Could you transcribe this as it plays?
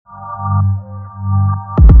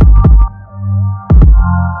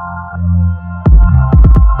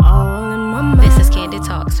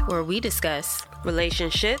Talks, where we discuss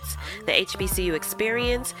relationships, the HBCU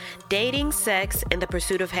experience, dating, sex, and the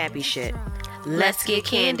pursuit of happy shit. Let's get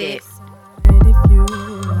candid.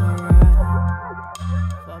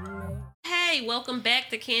 Hey, welcome back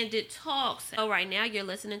to Candid Talks. So right now you're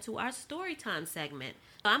listening to our story time segment.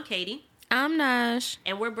 I'm Katie. I'm Naj.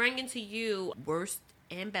 And we're bringing to you worst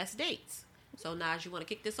and best dates. So, Naj, you want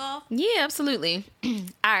to kick this off? Yeah, absolutely.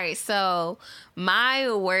 All right, so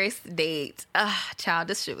my worst date. Child,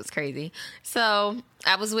 this shit was crazy. So,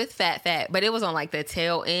 I was with Fat, but it was on like the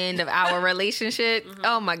tail end of our relationship. Mm-hmm.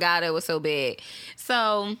 Oh my God, it was so bad.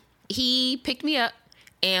 So, he picked me up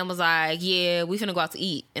and was like, yeah, we finna go out to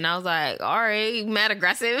eat. And I was like, all right, mad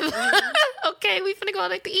aggressive. Mm-hmm. Okay, we finna go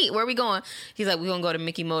out to eat. Where are we going? He's like, we're gonna go to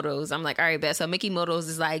Mikimoto's. I'm like, all right, bet. So Mikimoto's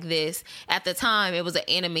is like this. At the time, it was an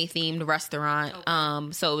anime-themed restaurant.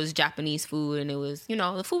 Okay. So it was Japanese food, and it was,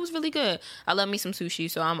 the food was really good. I love me some sushi,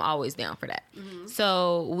 so I'm always down for that. Mm-hmm.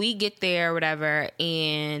 So we get there, whatever,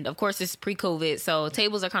 and of course, it's pre-COVID, so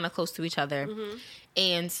tables are kind of close to each other. Mm-hmm.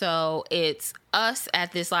 And so it's us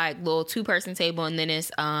at this like little 2-person table, and then it's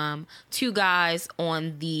two guys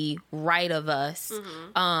on the right of us.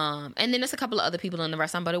 Mm-hmm. And then there's a couple of other people in the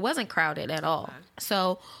restaurant, but it wasn't crowded at all. Okay.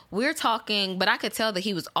 So we're talking, but I could tell that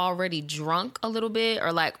he was already drunk a little bit,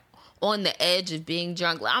 or like on the edge of being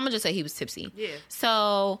drunk. I'm gonna just say he was tipsy. Yeah.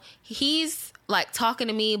 So he's like talking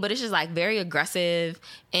to me, but it's just like very aggressive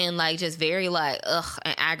and like just very like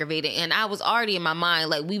and aggravated. And I was already in my mind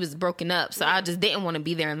like we was broken up, so I just didn't want to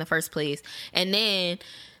be there in the first place. And then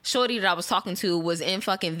shorty that I was talking to was in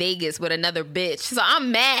fucking Vegas with another bitch, so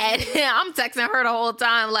I'm mad. I'm texting her the whole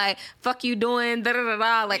time like, fuck you doing, da da da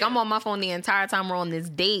da. Like, I'm on my phone the entire time we're on this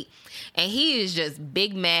date, and he is just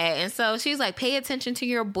big mad. And so she's like, pay attention to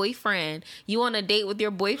your boyfriend. You on a date with your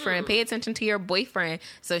boyfriend. Pay attention to your boyfriend.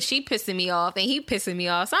 So she pissing me off and he pissing me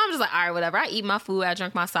off. So I'm just like, all right, whatever. I eat my food. I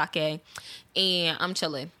drink my sake and I'm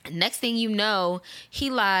chilling. Next thing you know, he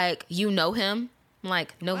like, you know him? I'm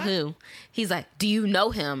like, no, what? Who? He's like, do you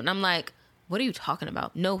know him? And I'm like, what are you talking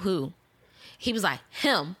about? Know who? He was like,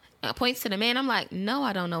 him. And points to the man. I'm like, no,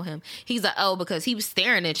 I don't know him. He's like, oh, because he was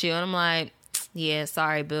staring at you. And I'm like, yeah,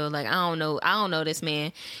 sorry, Bill. Like, I don't know this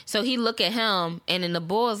man. So he look at him, and then the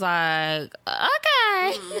boy's like,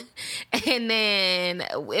 okay. Mm-hmm. And then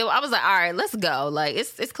I was like, all right, let's go. Like,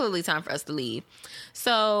 it's clearly time for us to leave.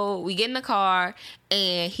 So we get in the car,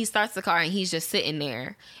 and he starts the car, and he's just sitting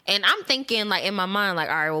there. And I'm thinking, like, in my mind, like,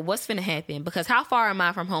 all right, well, what's finna happen? Because how far am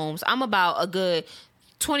I from home? So I'm about a good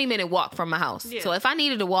 20-minute walk from my house. Yeah. So if I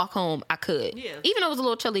needed to walk home, I could. Yeah. Even though it was a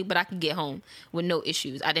little chilly, but I could get home with no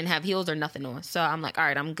issues. I didn't have heels or nothing on. So I'm like, all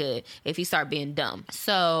right, I'm good if he start being dumb.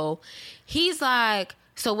 So he's like,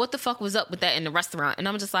 so what the fuck was up with that in the restaurant? And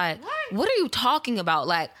I'm just like, what are you talking about?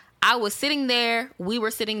 Like, I was sitting there. We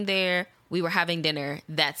were sitting there. We were having dinner.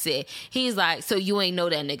 That's it. He's like, so you ain't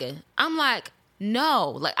know that nigga. I'm like, no,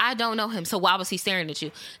 like, I don't know him. So why was he staring at you?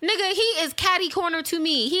 Nigga, he is catty corner to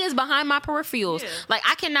me. He is behind my peripherals. Yeah. Like,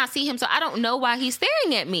 I cannot see him, so I don't know why he's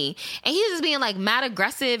staring at me. And he's just being, like, mad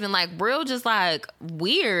aggressive and, like, real just, like,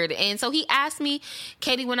 weird. And so he asked me,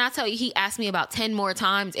 Katie, when I tell you, he asked me about 10 more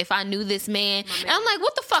times if I knew this man. And I'm like,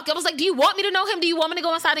 what the fuck? I was like, do you want me to know him? Do you want me to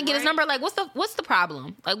go inside and get his number? Like, what's the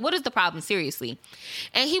problem? Like, what is the problem? Seriously.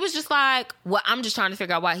 And he was just like, well, I'm just trying to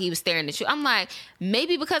figure out why he was staring at you. I'm like,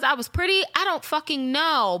 maybe because I was pretty? I don't fucking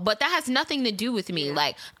know, but that has nothing to do with me. Yeah.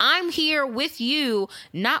 Like, I'm here with you,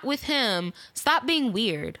 not with him. Stop being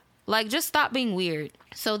weird. Like, just stop being weird.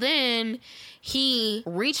 So then he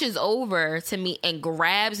reaches over to me and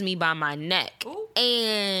grabs me by my neck. Ooh.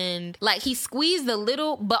 And like, he squeezed a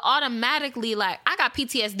little, but automatically, like, I got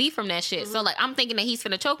PTSD from that shit. Mm-hmm. So like, I'm thinking that he's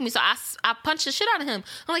finna choke me. So I punched the shit out of him.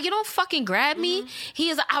 I'm like, you don't fucking grab me. He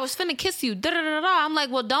is like, I was finna kiss you. Da da da da. I'm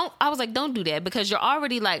like, well, don't do that, because you're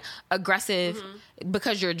already like aggressive. Mm-hmm.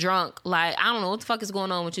 Because you're drunk. Like, I don't know what the fuck is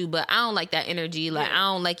going on with you, but I don't like that energy. Like, I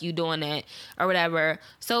don't like you doing that or whatever.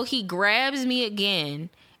 So he grabs me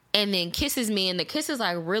again and then kisses me, and the kiss is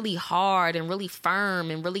like really hard and really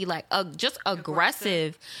firm and really like just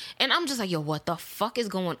aggressive. And I'm just like, yo, what the fuck is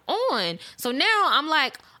going on? So now I'm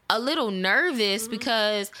like a little nervous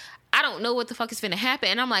because I don't know what the fuck is finna happen.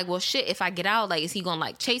 And I'm like, well, shit, if I get out, like, is he gonna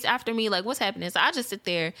like chase after me? Like, what's happening? So I just sit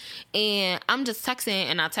there and I'm just texting,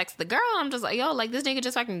 and I text the girl. I'm just like, yo, like, this nigga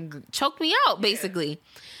just fucking choked me out, basically.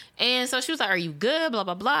 Yeah. And so she was like, are you good? Blah,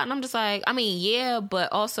 blah, blah. And I'm just like, I mean, yeah,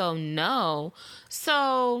 but also no.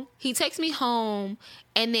 So he takes me home,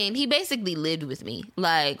 and then he basically lived with me.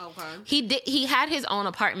 Like, he had his own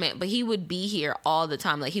apartment, but he would be here all the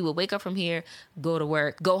time. Like, he would wake up from here, go to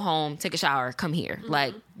work, go home, take a shower, come here. Mm-hmm.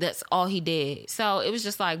 Like, that's all he did. So it was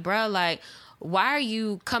just like, bro, like, why are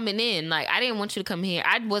you coming in? Like, I didn't want you to come here.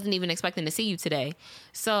 I wasn't even expecting to see you today.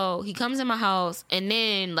 So he comes in my house, and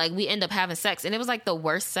then, like, we end up having sex. And it was, like, the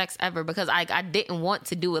worst sex ever because I didn't want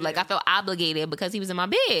to do it. Like, I felt obligated because he was in my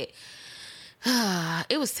bed.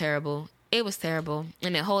 It was terrible. It was terrible.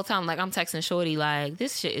 And the whole time, like, I'm texting Shorty, like,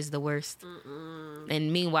 this shit is the worst.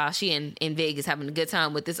 And meanwhile, she in Vegas having a good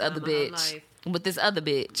time with this other bitch. With this other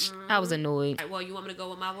bitch. I was annoyed. All right, well, you want me to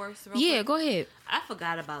go with my worst? Yeah, quick? go ahead. I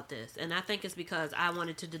forgot about this. And I think it's because I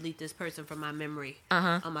wanted to delete this person from my memory.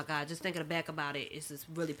 Uh-huh. Oh, my God. Just thinking back about it, it's just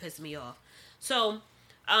really pissed me off. So,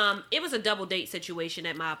 it was a double date situation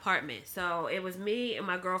at my apartment. So, it was me and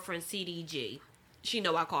my girlfriend, CDG. She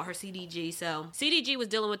know I call her CDG. So, CDG was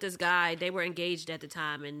dealing with this guy. They were engaged at the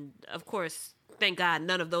time. And, of course, thank God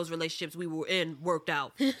none of those relationships we were in worked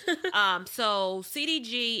out. So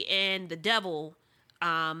CDG and the devil,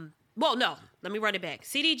 well, no, let me run it back.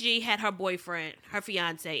 CDG had her boyfriend, her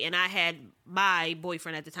fiance, and I had my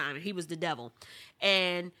boyfriend at the time, and he was the devil.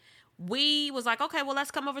 And we was like, okay, well, let's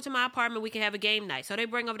come over to my apartment. We can have a game night. So they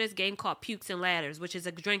bring over this game called Pukes and Ladders, which is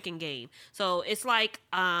a drinking game. So it's like,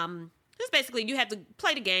 just basically you have to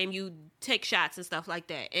play the game, you take shots and stuff like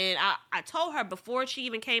that. And I told her before she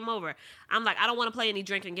even came over, I'm like, I don't want to play any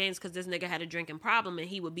drinking games because this nigga had a drinking problem and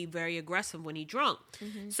he would be very aggressive when he drunk.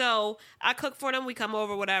 Mm-hmm. So I cook for them. We come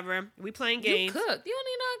over, whatever. We playing games. You cook. You don't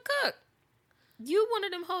need no cook. You one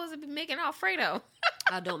of them hoes that be making Alfredo.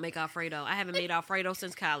 I don't make Alfredo. I haven't made Alfredo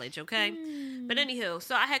since college, okay? But anywho,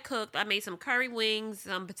 so I had cooked. I made some curry wings,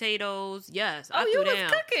 some potatoes. Yes, I threw down. You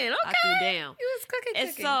was cooking. Okay. I threw down. You was cooking.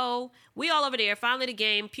 And so we all over there. Finally, the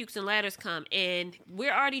game, Pukes and Ladders come. And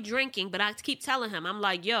we're already drinking, but I keep telling him, I'm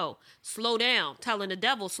like, yo, slow down. Telling the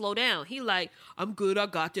devil, slow down. He like, I'm good. I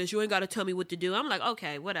got this. You ain't got to tell me what to do. I'm like,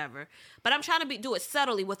 okay, whatever. But I'm trying to do it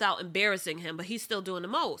subtly without embarrassing him, but he's still doing the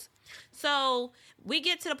most. So we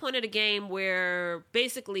get to the point of the game where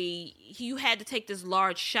basically you had to take this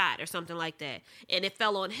large shot or something like that. And it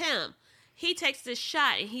fell on him. He takes this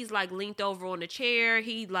shot and he's like leaned over on the chair.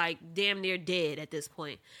 He like damn near dead at this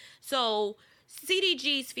point. So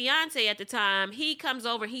CDG's fiance at the time, he comes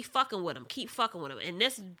over, he fucking with him, keep fucking with him. And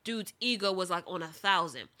this dude's ego was like on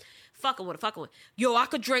 1,000. Fucking with him. Yo, I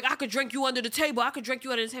could drink you under the table. I could drink you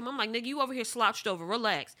under the table. I'm like, nigga, you over here slouched over.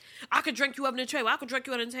 Relax. I could drink you under the table. I could drink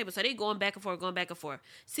you under the table. So they going back and forth.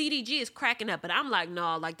 CDG is cracking up, but I'm like,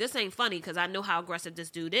 no, like this ain't funny because I know how aggressive this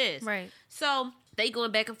dude is. Right. So they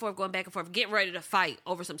going back and forth, getting ready to fight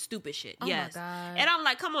over some stupid shit. Oh yes. my God. And I'm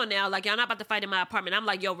like, come on now. Like, y'all not about to fight in my apartment. I'm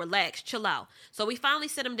like, yo, relax. Chill out. So we finally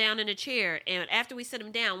sit him down in a chair. And after we sit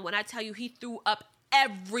him down, when I tell you he threw up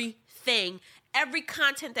everything, every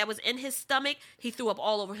content that was in his stomach, he threw up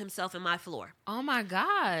all over himself and my floor. Oh my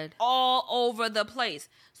God. All over the place.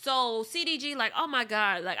 So CDG like, oh my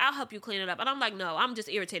God, like I'll help you clean it up. And I'm like, no, I'm just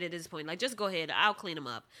irritated at this point. Like, just go ahead. I'll clean him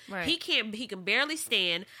up. Right. He can barely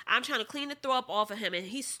stand. I'm trying to clean the throw up off of him and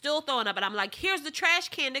he's still throwing up. And I'm like, here's the trash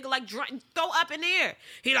can, nigga. Like, throw up in there.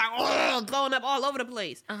 He like, oh, throwing up all over the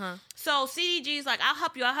place. Uh-huh. So CDG's like, I'll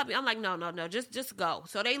help you. I'm like, no, just go.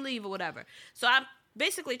 So they leave or whatever. So I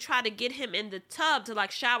basically try to get him in the tub to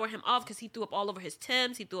like shower him off because he threw up all over his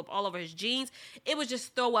Timbs. He threw up all over his jeans. It was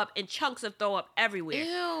just throw up and chunks of throw up everywhere.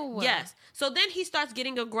 Ew. Yes. So then he starts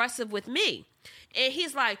getting aggressive with me. And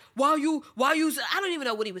he's like, why you, I don't even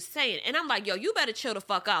know what he was saying. And I'm like, yo, you better chill the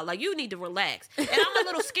fuck out. Like, you need to relax. And I'm a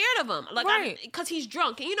little scared of him. Like, right. Because he's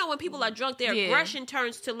drunk. And you know when people are drunk, their aggression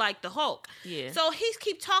turns to like the Hulk. Yeah. So he's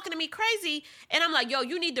keep talking to me crazy. And I'm like, yo,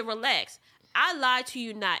 you need to relax. I lied to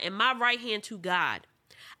you not. In my right hand to God,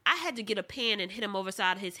 I had to get a pan and hit him over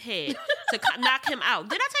side of his head to knock him out.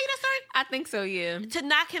 Did I tell you that story? I think so, yeah. To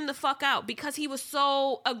knock him the fuck out because he was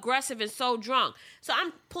so aggressive and so drunk. So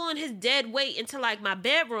I'm pulling his dead weight into like my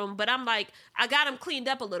bedroom, but I'm like, I got him cleaned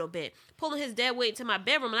up a little bit. Pulling his dead weight into my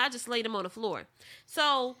bedroom and I just laid him on the floor.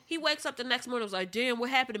 So he wakes up the next morning and was like, damn, what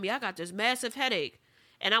happened to me? I got this massive headache.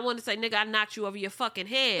 And I wanted to say, nigga, I knocked you over your fucking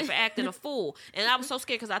head for acting a fool. And I was so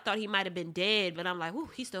scared because I thought he might have been dead, but I'm like,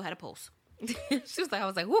 whoo, he still had a pulse. She was like, I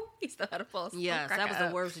was like, whoop, he still had a pulse. Yes, that was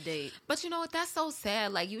the worst date. But you know what? That's so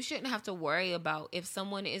sad. Like, you shouldn't have to worry about if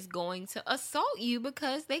someone is going to assault you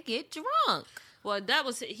because they get drunk. Well, that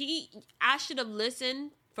was, I should have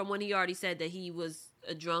listened from when he already said that he was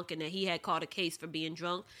a drunk and that he had called a case for being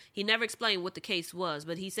drunk. He never explained what the case was,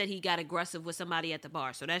 but he said he got aggressive with somebody at the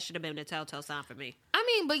bar. So that should have been the telltale sign for me. I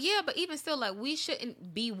mean, but even still, like, we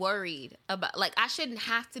shouldn't be worried about, like, I shouldn't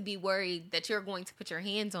have to be worried that you're going to put your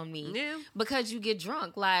hands on me because you get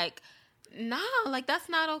drunk. Like, No, like that's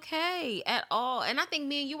not okay at all. And I think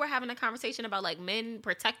me and you were having a conversation about like men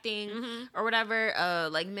protecting or whatever,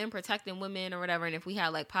 like men protecting women or whatever. And if we had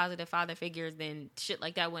like positive father figures, then shit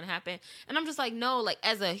like that wouldn't happen. And I'm just like, no, like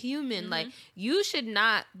as a human, like you should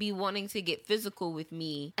not be wanting to get physical with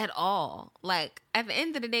me at all. Like at the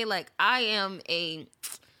end of the day, like I am a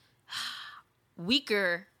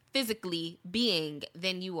weaker physically being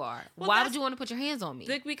than you are. Well, why would you want to put your hands on me?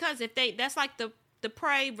 Because that's like the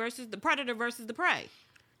prey versus the predator versus the prey.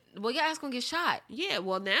 Well, your ass gonna get shot. Yeah,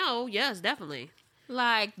 well now, yes, definitely.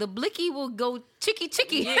 Like the blicky will go chicky.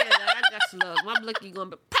 Yeah, I just look. My blicky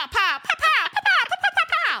gonna be pow pow pow pow pow pow pow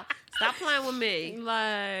pow pow. Stop playing with me.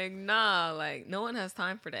 Like, nah, like no one has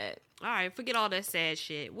time for that. All right, forget all that sad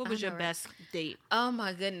shit. What was your best date? Oh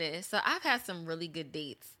my goodness. So I've had some really good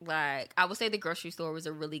dates. Like I would say the grocery store was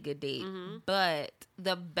a really good date. But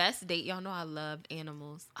the best date, y'all know I love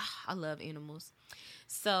animals. I love animals.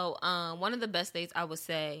 So one of the best dates I would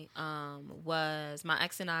say was my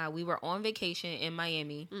ex and I. We were on vacation in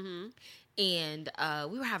Miami. And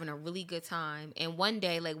we were having a really good time. And one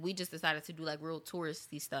day, like, we just decided to do, like, real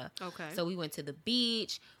touristy stuff. Okay. So we went to the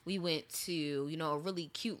beach. We went to, you know, a really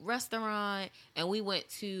cute restaurant. And we went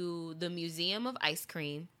to the Museum of Ice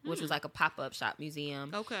Cream, which was, like, a pop-up shop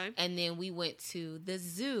museum. Okay. And then we went to the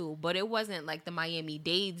zoo. But it wasn't, like, the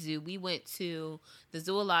Miami-Dade Zoo. We went to the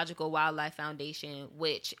Zoological Wildlife Foundation,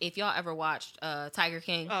 which, if y'all ever watched Tiger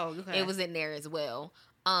King, it was in there as well.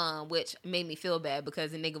 Which made me feel bad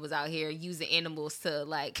because the nigga was out here using animals to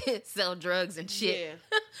like sell drugs and shit.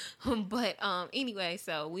 Yeah. But anyway,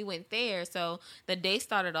 so we went there. So the day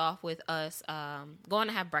started off with us going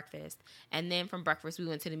to have breakfast, and then from breakfast we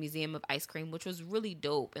went to the Museum of Ice Cream, which was really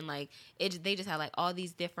dope. And like they just had like all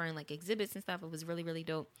these different like exhibits and stuff. It was really, really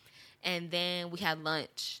dope. And then we had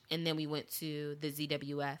lunch, and then we went to the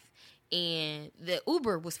ZWF. And the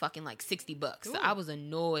Uber was fucking like $60. So I was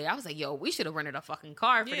annoyed. I was like, yo, we should have rented a fucking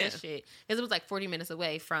car for this shit. Because it was like 40 minutes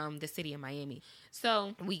away from the city of Miami.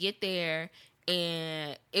 So we get there,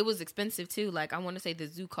 and it was expensive too. Like I want to say the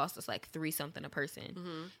zoo cost us like $3 something a person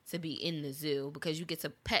to be in the zoo because you get to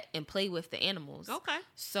pet and play with the animals. Okay.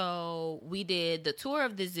 So we did the tour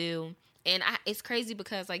of the zoo. And it's crazy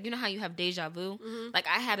because, like, you know how you have deja vu? Like,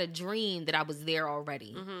 I had a dream that I was there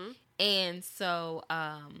already. And so,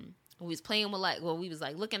 we was playing with, like, we was,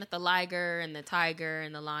 like, looking at the liger and the tiger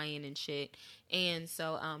and the lion and shit. And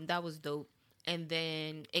so, that was dope. And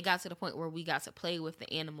then it got to the point where we got to play with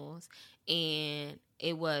the animals. And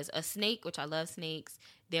it was a snake, which I love snakes.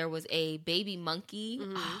 There was a baby monkey.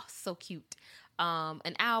 Oh, so cute.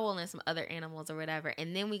 An owl and some other animals or whatever.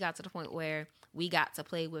 And then we got to the point where we got to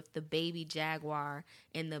play with the baby jaguar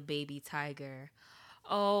and the baby tiger.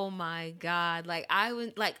 Oh my God. Like I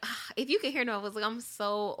would like, if you could hear no, I was like, I'm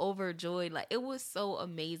so overjoyed. Like it was so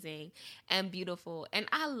amazing and beautiful. And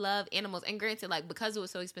I love animals. And granted, like because it was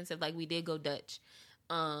so expensive, like we did go Dutch.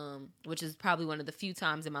 Which is probably one of the few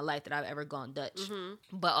times in my life that I've ever gone Dutch.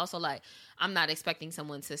 But also, like, I'm not expecting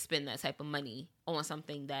someone to spend that type of money on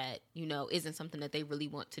something that, you know, isn't something that they really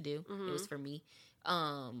want to do. It was for me.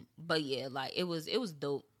 But yeah, like, it was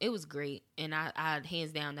dope. It was great. And I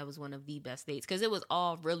hands down, that was one of the best dates. Because it was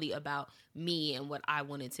all really about me and what I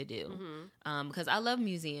wanted to do. Because I love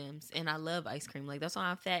museums and I love ice cream. Like, that's why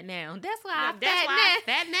I'm fat now. That's why I'm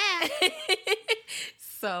fat now.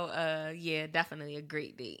 So, yeah, definitely a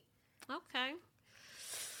great date. Okay.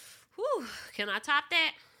 Whew. Can I top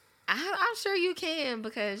that? I'm sure you can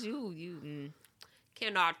because you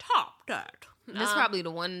Can I top that? This is probably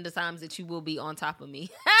the one of the times that you will be on top of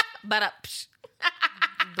me. But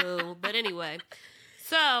boo. But anyway,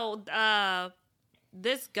 so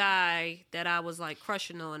this guy that I was like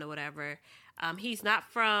crushing on or whatever, he's not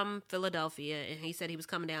from Philadelphia, and he said he was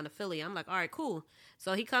coming down to Philly. I'm like, all right, cool.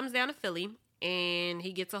 So he comes down to Philly. And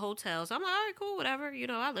he gets a hotel. So I'm like, all right, cool, whatever. You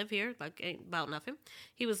know, I live here. Like, ain't about nothing.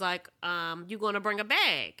 He was like, you going to bring a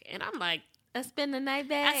bag? And I'm like, a spend the night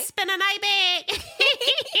bag? I spend a night bag.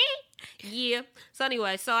 Yeah. So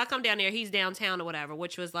anyway, so I come down there. He's downtown or whatever,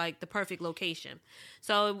 which was like the perfect location.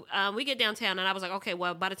 So we get downtown, and I was like, okay,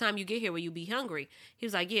 well, by the time you get here, will you be hungry? He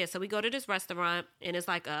was like, yeah. So we go to this restaurant, and it's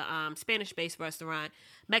like a Spanish-based restaurant,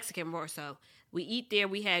 Mexican more so. We eat there.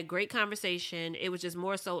 We had great conversation. It was just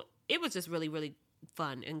more so, it was just really, really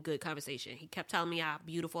fun and good conversation. He kept telling me how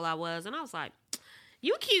beautiful I was, and I was like,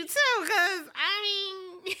 you cute too, because,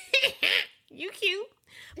 I mean, you cute.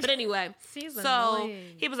 But anyway, annoying.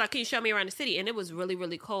 He was like, can you show me around the city? And it was really,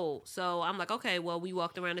 really cold. So I'm like, okay, well, we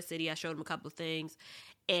walked around the city. I showed him a couple of things.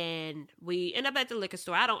 And we end up at the liquor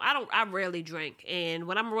store. I rarely drink. And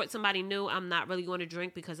when I'm with somebody new, I'm not really going to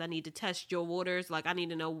drink because I need to test your waters. Like, I need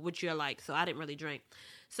to know what you're like. So I didn't really drink.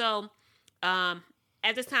 So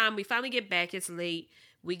At this time, we finally get back. It's late.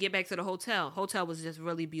 We get back to the hotel. Hotel was just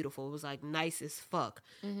really beautiful. It was like nice as fuck.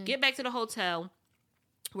 Get back to the hotel.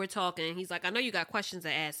 We're talking. He's like, I know you got questions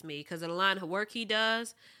to ask me because of the line of work he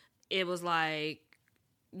does. It was like,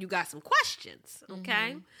 you got some questions,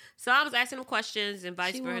 okay? So I was asking him questions and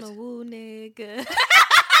vice versa. She wanna woo nigga.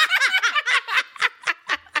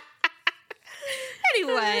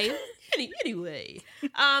 Anyway.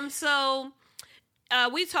 So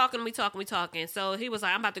we talking. So he was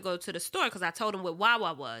like, I'm about to go to the store because I told him what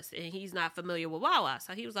Wawa was, and he's not familiar with Wawa.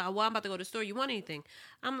 So he was like, well, I'm about to go to the store. You want anything?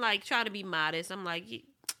 I'm like, trying to be modest. I'm like,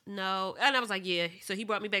 no. And I was like, yeah. So he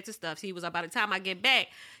brought me back to stuff. So he was like, by the time I get back,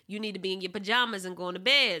 you need to be in your pajamas and going to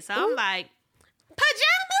bed. So I'm like,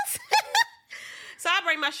 pajamas? So I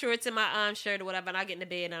bring my shorts and my shirt or whatever, and I get in the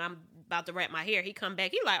bed, and I'm about to wrap my hair. He come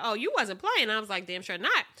back. He like, oh, you wasn't playing. And I was like, damn sure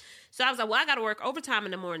not. So I was like, well, I got to work overtime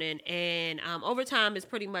in the morning, and overtime is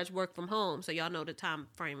pretty much work from home. So y'all know the time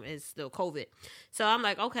frame is still COVID. So I'm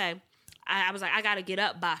like, okay. I was like, I got to get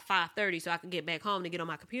up by 5:30 so I can get back home to get on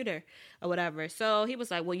my computer or whatever. So he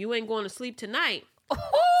was like, well, you ain't going to sleep tonight. Ooh.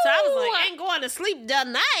 So I was like, ain't going to sleep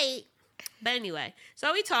tonight. But anyway,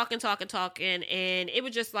 so we talking, and it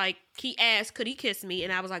was just like, he asked, could he kiss me?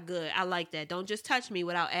 And I was like, good, I like that. Don't just touch me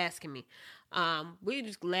without asking me. We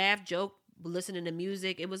just laughed, joked, listening to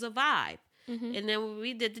music. It was a vibe. And then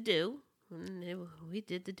we did the do.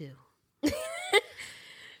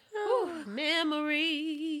 Ooh,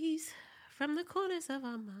 memories from the corners of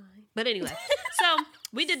our mind. But anyway, so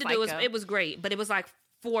we did the do. It was great, but it was like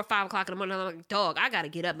 4 or 5 o'clock in the morning. I'm like, dog, I got to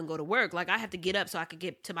get up and go to work. Like, I have to get up so I can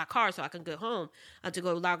get to my car so I can get home to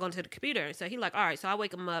go log onto the computer. So he like, all right. So I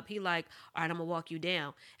wake him up. He like, all right, I'm going to walk you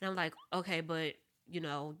down. And I'm like, okay, but, you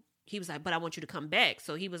know, he was like, but I want you to come back.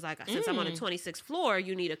 So he was like, since I'm on the 26th floor,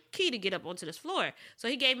 you need a key to get up onto this floor. So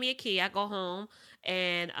he gave me a key. I go home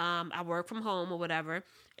and I work from home or whatever.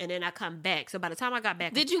 And then I come back. So by the time I got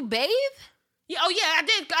back. Did you bathe? Yeah, oh yeah,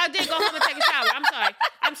 I did go home and take a shower.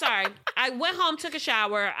 I'm sorry. I went home, took a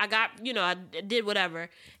shower. I got, I did whatever,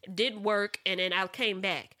 did work, and then I came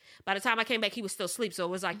back. By the time I came back, he was still asleep. So it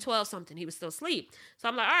was like 12 something. He was still asleep. So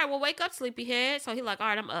I'm like, all right, well, wake up, sleepyhead. So he like, all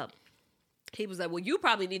right, I'm up. He was like, well, you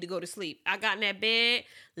probably need to go to sleep. I got in that bed,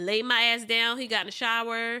 laid my ass down. He got in the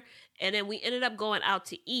shower, and then we ended up going out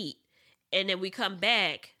to eat. And then we come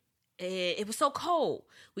back. It was so cold.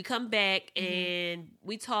 We come back and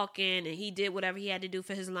we talking, and he did whatever he had to do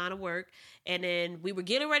for his line of work. And then we were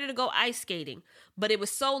getting ready to go ice skating, but it was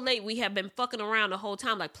so late. We had been fucking around the whole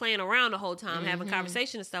time, like playing around the whole time, having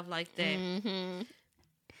conversation and stuff like that.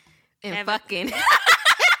 And fucking. Y'all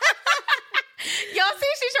see,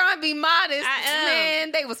 she's trying to be modest.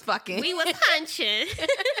 Man, they was fucking. We was punching.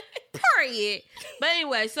 Period. But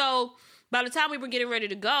anyway, so by the time we were getting ready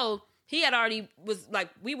to go, he had already was like,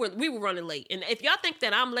 we were running late. And if y'all think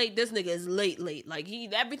that I'm late, this nigga is late. Like,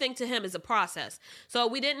 everything to him is a process. So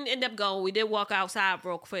we didn't end up going. We did walk outside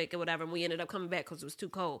real quick or whatever, and we ended up coming back because it was too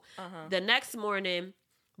cold. The next morning,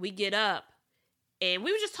 we get up, and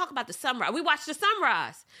we were just talking about the sunrise. We watched the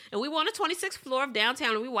sunrise. And we were on the 26th floor of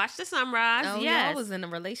downtown, and we watched the sunrise. Oh, yeah, I was in a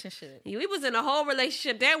relationship. We was in a whole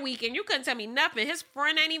relationship that weekend. You couldn't tell me nothing. His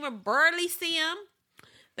friend ain't even barely see him.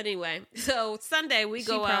 But anyway, so Sunday we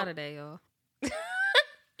go out. She proud of that, y'all.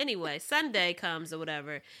 Anyway, Sunday comes or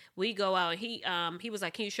whatever. We go out. And he was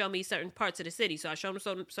like, can you show me certain parts of the city? So I showed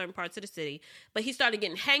him certain parts of the city. But he started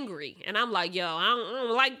getting hangry. And I'm like, yo, I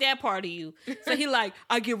don't like that part of you. So he like,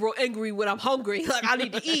 I get real angry when I'm hungry. Like, I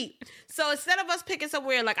need to eat. So instead of us picking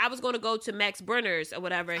somewhere, like I was going to go to Max Brenner's or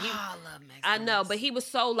whatever. I love Max Brenner's. I know, but he was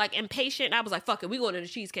so like impatient. I was like, fuck it, we going to the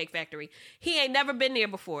Cheesecake Factory. He ain't never been there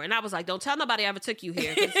before. And I was like, don't tell nobody I ever took you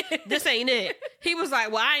here. 'Cause this ain't it. He was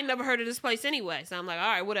like, well, I ain't never heard of this place anyway. So I'm like, all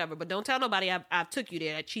right, whatever. But don't tell nobody I took you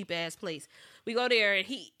there, that cheap ass place. We go there and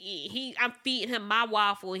I'm feeding him my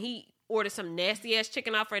waffle and he ordered some nasty ass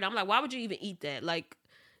chicken Alfredo. I'm like, why would you even eat that? Like,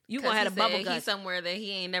 you gonna have a bubble gut. He's somewhere that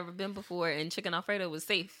he ain't never been before, and chicken Alfredo was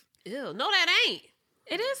safe. Ew, no, that ain't.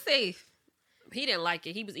 It is safe. He didn't like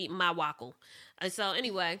it. He was eating my waffle. And so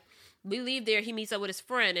anyway, we leave there. He meets up with his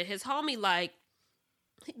friend, and his homie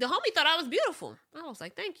the homie thought I was beautiful. I was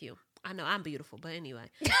like, thank you. I know I'm beautiful, but anyway.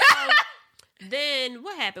 Then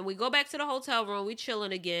what happened? We go back to the hotel room. We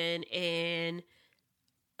chilling again, and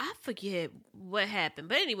I forget what happened.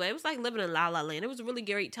 But anyway, it was like living in La La Land. It was a really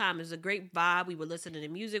great time. It was a great vibe. We were listening to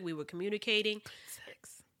music. We were communicating.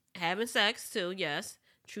 Having sex, too, yes.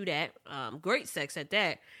 True that. Great sex at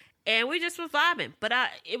that. And we just was vibing. But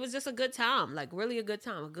it was just a good time. Like, really a good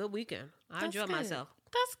time. A good weekend. I enjoyed myself.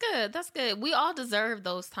 That's good. That's good. We all deserve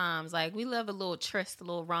those times. Like, we love a little tryst, a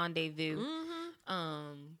little rendezvous.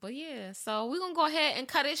 But yeah, so we're gonna go ahead and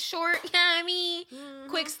cut it short. You know what I mean?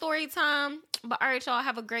 Quick story time. But all right, y'all,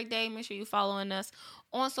 have a great day. Make sure you're following us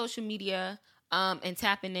on social media. And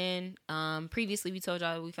tapping in. Previously we told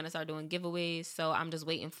y'all we finna start doing giveaways, so I'm just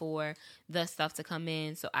waiting for the stuff to come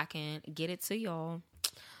in so I can get it to y'all.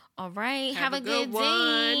 All right, have a good one.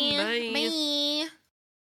 day. Bye. Bye.